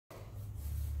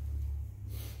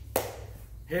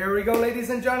Here we go, ladies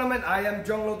and gentlemen. I am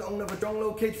Zhong, the owner of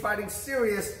Zhong Cage Fighting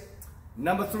Series.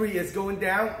 Number 3 is going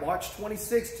down March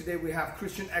 26th. Today we have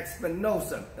Christian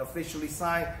Espinosa officially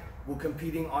signed. We're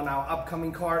competing on our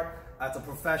upcoming card as a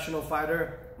professional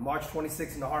fighter, March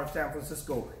 26th in the heart of San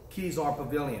Francisco, Keys-R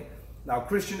Pavilion. Now,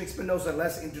 Christian Espinosa,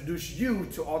 let's introduce you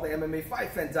to all the MMA fight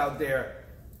fans out there.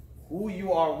 Who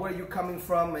you are, where you're coming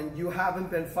from, and you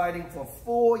haven't been fighting for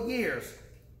 4 years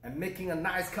and making a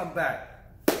nice comeback.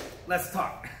 Let's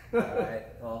talk. All right.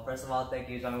 Well, first of all, thank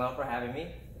you, Zhong, for having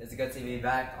me. It's good to be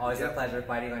back. Always a pleasure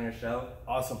fighting on your show.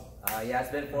 Awesome. Yeah,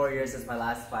 it's been 4 years since my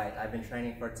last fight. I've been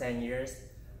training for 10 years.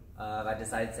 I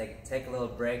decided to take a little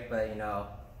break, but you know,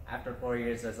 after 4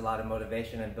 years, there's a lot of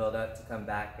motivation and build up to come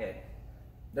back. And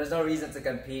there's no reason to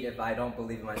compete if I don't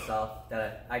believe in myself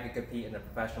that I could compete in a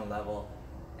professional level,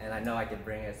 and I know I can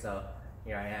bring it. So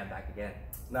here I am back again.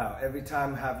 Now, every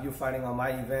time I have you fighting on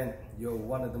my event, you're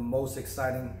one of the most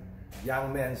exciting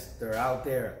young men that are out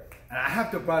there. And I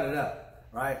have to bring it up,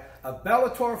 right? A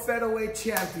Bellator featherweight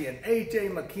champion,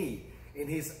 AJ McKee, in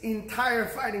his entire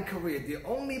fighting career, the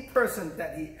only person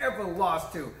that he ever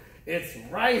lost to, it's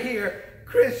right here,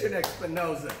 Christian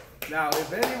Espinosa. Now,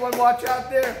 if anyone watch out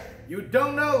there, you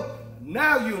don't know,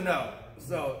 now you know.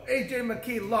 So AJ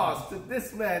McKee lost to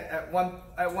this man at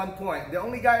one point, the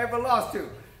only guy ever lost to.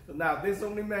 So now this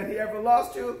only man he ever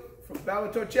lost to from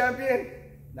Bellator champion.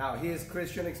 Now here's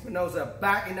Christian Espinosa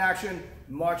back in action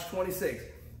March 26th.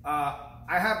 I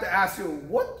have to ask you,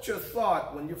 what's your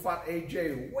thought when you fought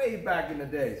AJ way back in the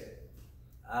days?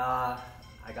 I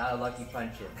got a lucky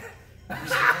punch in.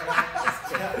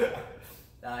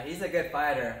 He's a good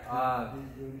fighter.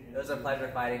 It was a pleasure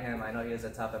fighting him. I know he was a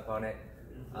tough opponent.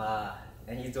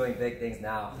 And he's doing big things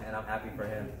now, and I'm happy for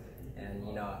him. And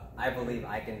you know, I believe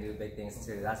I can do big things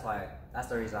too. That's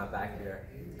the reason I'm back here.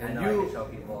 And I know I can show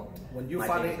people when you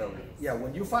fought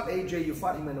when you fought AJ, you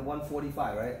fought him in the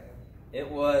 145, right? It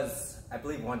was, I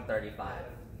believe, 135.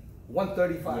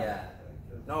 135. Yeah.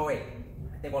 No, wait.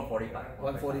 I think 145.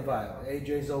 145.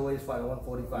 AJ's always fighting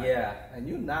 145. Yeah. And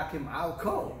you knock him out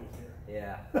cold.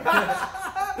 Yeah.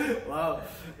 Well,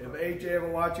 if AJ ever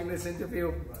watching this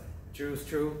interview,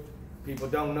 true. People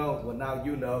don't know. Well, now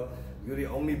you know. You're the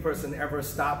only person ever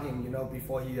stop him, you know,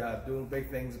 before he doing big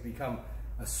things, become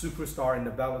a superstar in the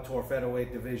Bellator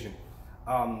featherweight division.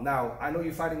 Now, I know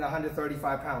you're fighting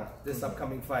 135 pounds this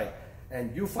upcoming fight,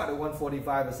 and you fought at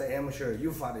 145 as an amateur.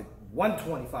 You fought at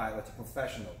 125 as a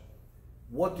professional.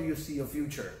 What do you see your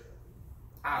future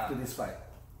after this fight?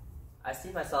 I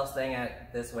see myself staying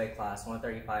at this weight class.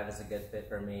 135 is a good fit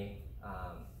for me.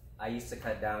 I used to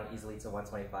cut down easily to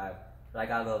 125, but I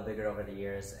got a little bigger over the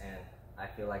years, and I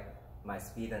feel like my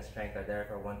speed and strength are there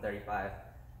for 135.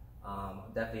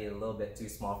 Definitely a little bit too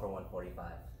small for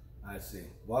 145. I see.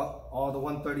 Well, all the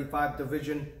 135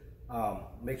 division,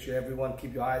 make sure everyone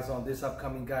keep your eyes on this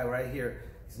upcoming guy right here.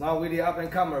 He's not really up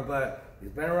and comer, but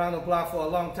he's been around the block for a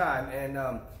long time. And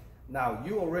now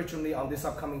you originally on this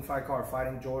upcoming fight card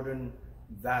fighting Jordan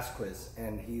Vasquez,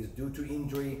 and he's due to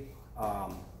injury,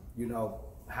 you know,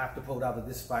 have to pull out of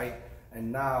this fight.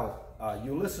 And now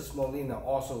Ulysses Molina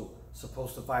also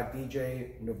supposed to fight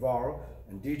DJ Navarro,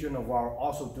 and DJ Navarro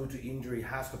also due to injury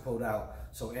has to pull out.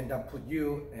 So end up put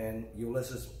you and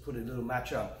Ulysses put a little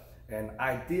matchup. And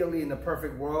ideally in the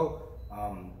perfect world,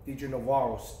 DJ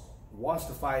Navarro wants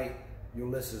to fight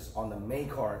Ulysses on the main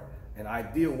card. An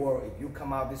ideal world, if you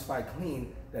come out this fight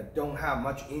clean, that don't have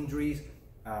much injuries,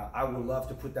 I would love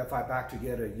to put that fight back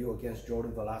together, you against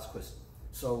Jordan Vasquez.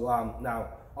 So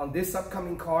now on this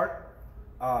upcoming card,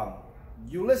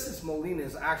 Ulysses Molina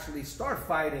is actually start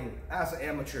fighting as an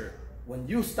amateur when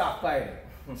you stop fighting.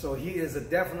 So he is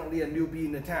definitely a newbie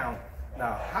in the town.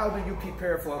 Now, how do you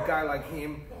prepare for a guy like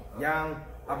him, young,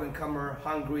 up-and-comer,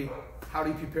 hungry? How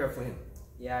do you prepare for him?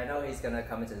 Yeah, I know he's gonna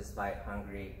come into this fight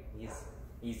hungry.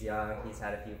 He's young. He's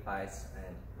had a few fights,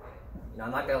 and you know,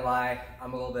 I'm not gonna lie.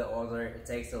 I'm a little bit older. It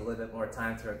takes a little bit more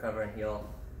time to recover and heal,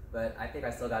 but I think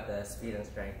I still got the speed and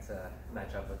strength to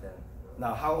match up with him.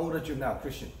 Now, how old are you now,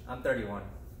 Christian? I'm 31.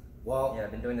 Well, yeah,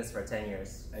 I've been doing this for 10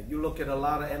 years. And you look at a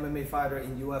lot of MMA fighter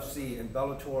in UFC and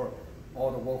Bellator, all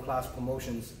the world-class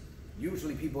promotions,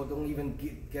 usually people don't even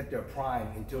get their prime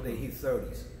until they hit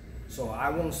 30s. So I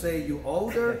won't say you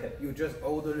older, you're just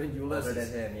older than Ulysses. Older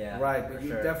than him, yeah. Right, but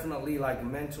you definitely like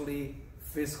mentally,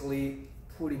 physically,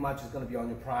 pretty much is gonna be on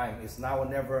your prime. It's now or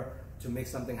never to make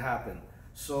something happen.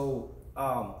 So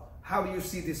how do you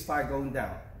see this fight going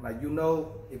down? Like, you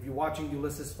know, if you're watching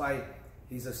Ulysses fight,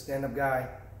 he's a stand-up guy,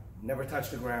 never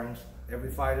touch the ground. Every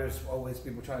fighter's always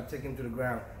people trying to take him to the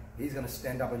ground. He's gonna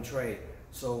stand up and trade.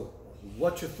 So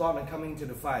what's your thought on coming to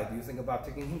the fight? Do you think about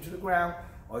taking him to the ground,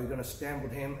 or are you going to stand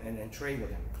with him and trade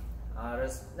with him?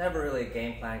 There's never really a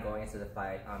game plan going into the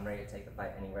fight. I'm ready to take the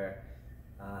fight anywhere.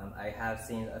 I have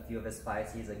seen a few of his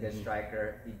fights. He's a good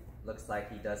striker. He looks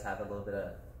like he does have a little bit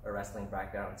of a wrestling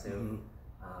background too.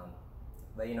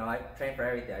 But you know, I train for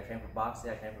everything. I train for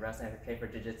boxing, I train for wrestling, I train for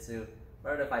jiu-jitsu.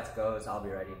 Wherever the fights goes, I'll be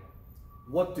ready.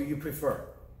 What do you prefer?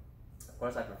 Of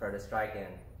course, I prefer to strike and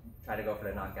try to go for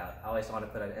the knockout. I always want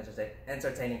to put an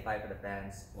entertaining fight for the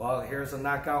fans. Well, here's a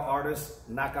knockout artist,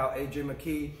 knockout AJ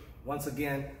McKee, once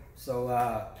again. So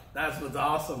that's what's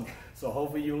awesome. So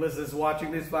hopefully you listeners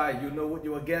watching this fight, you know what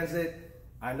you're against it.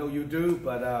 I know you do,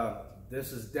 but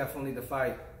this is definitely the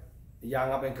fight.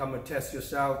 Young up and coming, test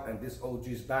yourself, and this OG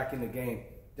is back in the game.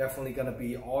 Definitely gonna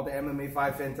be all the MMA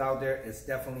fight fans out there. It's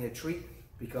definitely a treat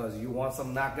because you want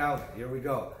some knockout. Here we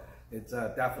go. It's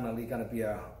definitely gonna be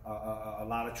a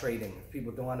lot of trading. If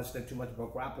people don't understand too much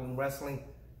about grappling wrestling,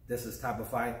 this is type of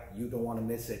fight you don't want to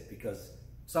miss it because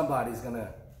somebody's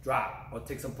gonna drop or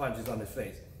take some punches on his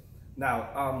face.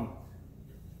 Now,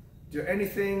 did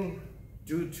anything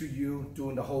due to you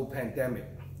during the whole pandemic,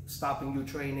 stopping you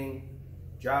training,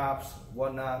 jobs,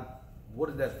 whatnot? What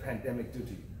did that pandemic do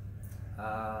to you?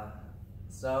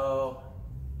 So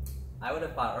I would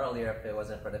have fought earlier if it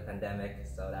wasn't for the pandemic.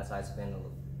 So that's why it's been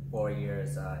 4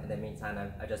 years. In the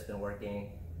meantime, I've just been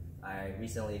working. I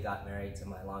recently got married to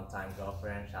my longtime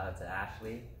girlfriend. Shout out to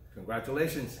Ashley.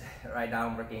 Congratulations. Right now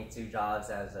I'm working 2 jobs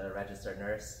as a registered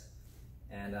nurse.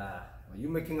 And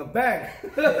you're making a bang.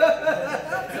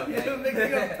 Okay. You're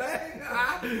making a bang.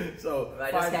 So but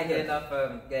I just can't get enough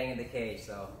of getting in the cage.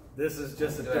 So this is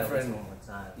just a different. One more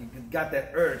time. You got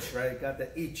that urge, right? Got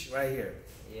the itch right here.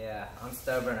 Yeah, I'm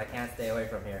stubborn. I can't stay away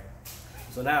from here.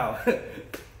 So now,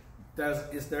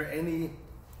 is there any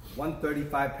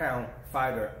 135-pound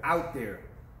fighter out there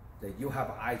that you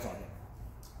have eyes on him?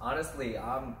 Honestly,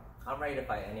 I'm ready to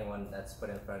fight anyone that's put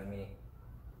in front of me.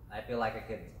 I feel like I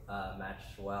could match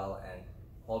well and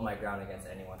hold my ground against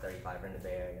any 135er in the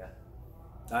Bay Area.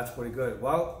 That's pretty good.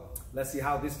 Well, let's see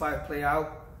how this fight play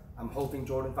out. I'm hoping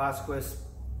Jordan Vasquez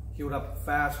healed up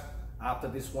fast after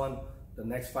this one. The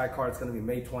next fight card is going to be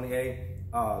May 28th.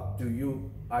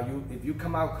 If you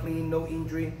come out clean, no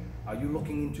injury, are you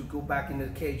looking into go back into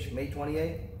the cage May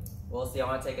 28th? We'll see. I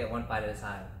want to take it one fight at a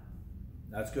time.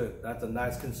 That's good. That's a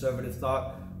nice conservative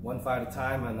thought. One fight at a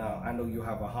time, and I know you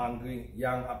have a hungry,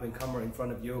 young up-and-comer in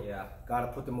front of you. Yeah. Got to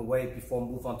put them away before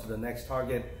move on to the next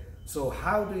target. So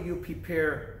how do you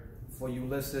prepare for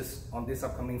Ulysses on this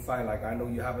upcoming fight? Like, I know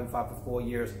you haven't fought for 4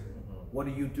 years. What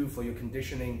do you do for your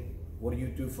conditioning? What do you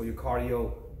do for your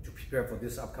cardio to prepare for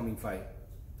this upcoming fight?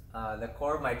 The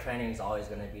core of my training is always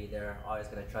going to be there. Always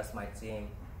going to trust my team,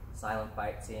 silent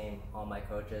fight team, all my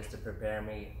coaches to prepare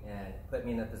me and put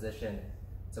me in a position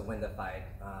to win the fight.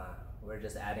 We're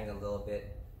just adding a little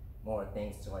bit more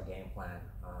things to our game plan.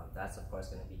 That's of course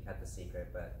going to be kept a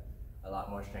secret, but a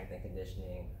lot more strength and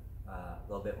conditioning, a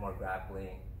little bit more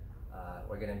grappling.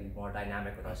 We're going to be more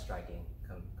dynamic with our striking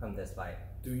come this fight.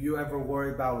 Do you ever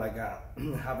worry about like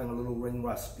having a little ring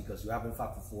rust because you haven't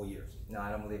fought for 4 years? No,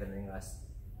 I don't believe in ring rust.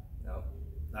 No.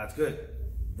 That's good.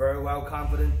 Very well,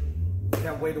 confident.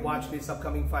 Can't wait to watch this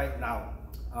upcoming fight. Now,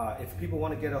 if people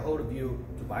want to get a hold of you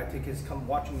to buy tickets, come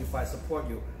watching you fight, support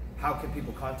you, how can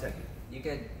people contact you? You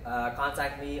could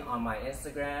contact me on my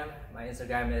Instagram. My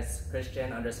Instagram is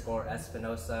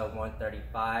Christian_Espinosa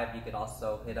 135. You could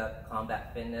also hit up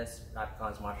Combat Fitness,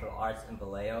 Rapcon's Martial Arts in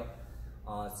Vallejo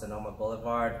on Sonoma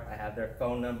Boulevard. I have their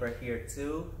phone number here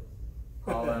too.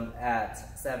 Call them at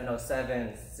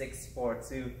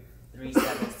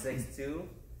 707-642-3762.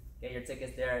 Get your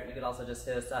tickets there. You could also just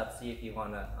hit us up, see if you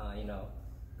want to,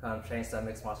 come train some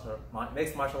mixed martial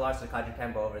arts with Kaji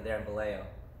Kembo over there in Vallejo.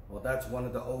 Well, that's one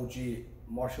of the OG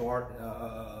martial art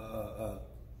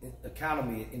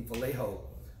academy in Vallejo.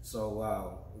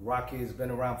 So Rocky has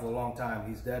been around for a long time.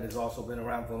 His dad has also been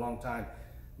around for a long time.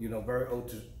 You know, very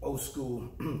old school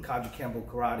Kaji Kembo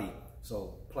karate.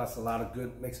 So plus a lot of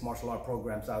good mixed martial art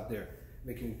programs out there.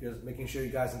 Making sure you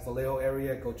guys in Vallejo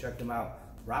area, go check them out.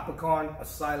 Rappacorn,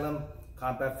 Asylum,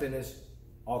 Combat Fitness,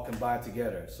 all combined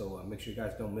together. So make sure you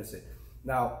guys don't miss it.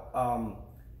 Now,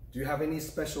 do you have any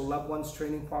special loved ones,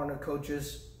 training partner,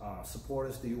 coaches,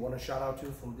 supporters that you want to shout out to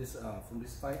from this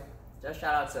fight? Just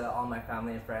shout out to all my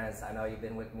family and friends. I know you've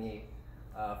been with me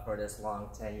for this long,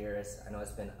 10 years. I know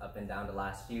it's been up and down the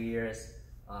last few years,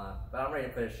 but I'm ready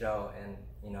to put a show, and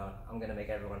I'm gonna make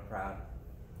everyone proud.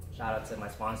 Shout out to my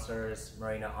sponsors,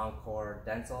 Marina Encore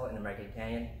Dental in American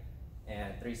Canyon,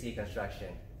 and 3C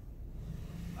Construction.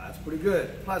 That's pretty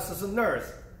good. Plus, as a nurse,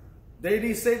 they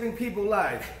be saving people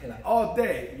lives all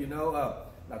day.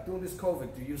 Now, during this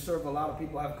COVID, do you serve a lot of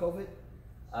people who have COVID?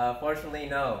 Fortunately,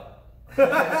 no.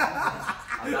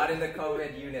 I'm not in the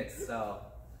COVID units, so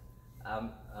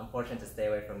I'm fortunate to stay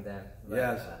away from them. But,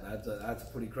 yes, that's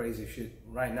pretty crazy shit.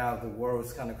 Right now, the world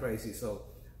is kind of crazy. So,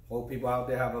 hope people out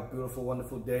there have a beautiful,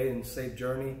 wonderful day and safe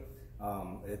journey.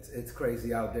 It's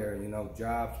crazy out there. You know,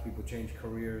 jobs, people change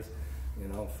careers. You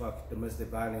know, fuck domestic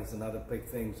violence and other big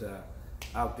things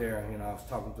out there. You know, I was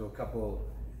talking to a couple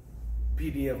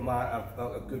PD of mine,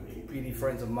 a good PD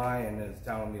friends of mine, and it's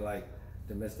telling me like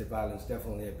domestic violence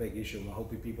definitely a big issue. I'm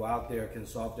hoping people out there can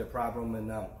solve their problem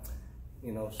and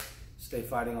you know, stay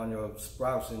fighting on your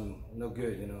spouse and no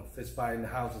good. You know, fist fight in the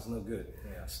house is no good.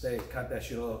 Yeah. Cut that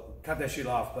shit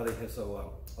off, buddy.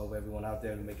 So hope everyone out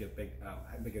there make it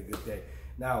make a good day.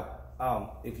 Now,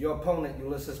 if your opponent,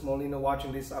 Ulysses Molina,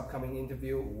 watching this upcoming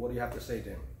interview, what do you have to say to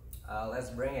him? Let's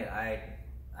bring it. I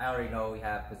already know we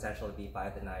have potential to beat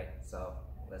 5 tonight, so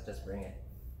let's just bring it.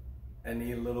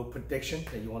 Any little prediction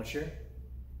that you want to share?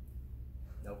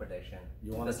 No prediction.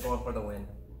 You want to score for the win?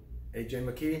 AJ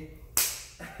McKee?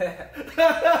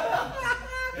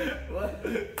 What?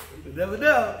 You never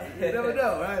know. You never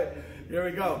know, right? Here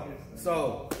we go.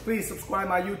 So please subscribe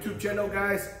my YouTube channel,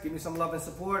 guys. Give me some love and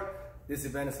support. This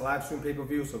event is a live stream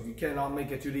pay-per-view, so if you cannot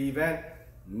make it to the event,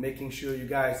 making sure you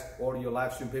guys order your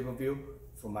live stream pay-per-view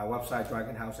from my website,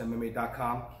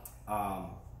 dragonhousemma.com.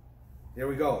 Here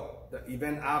we go. The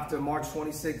event after March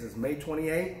 26th is May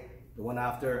 28th. The one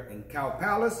after in Cow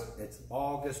Palace, it's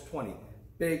August 20th.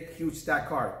 Big, huge stack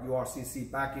card. URCC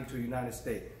back into the United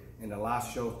States. And the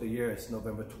last show of the year is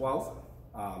November 12th.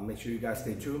 Make sure you guys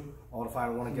stay tuned. All the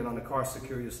fighters want to get on the card,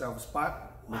 secure yourself a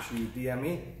spot. Make sure you DM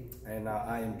me. And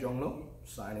I am Zhong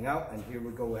signing out. And here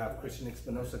we go. We have Christian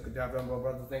Espinosa. Good job,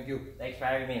 brother. Thank you. Thanks for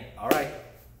having me. All right.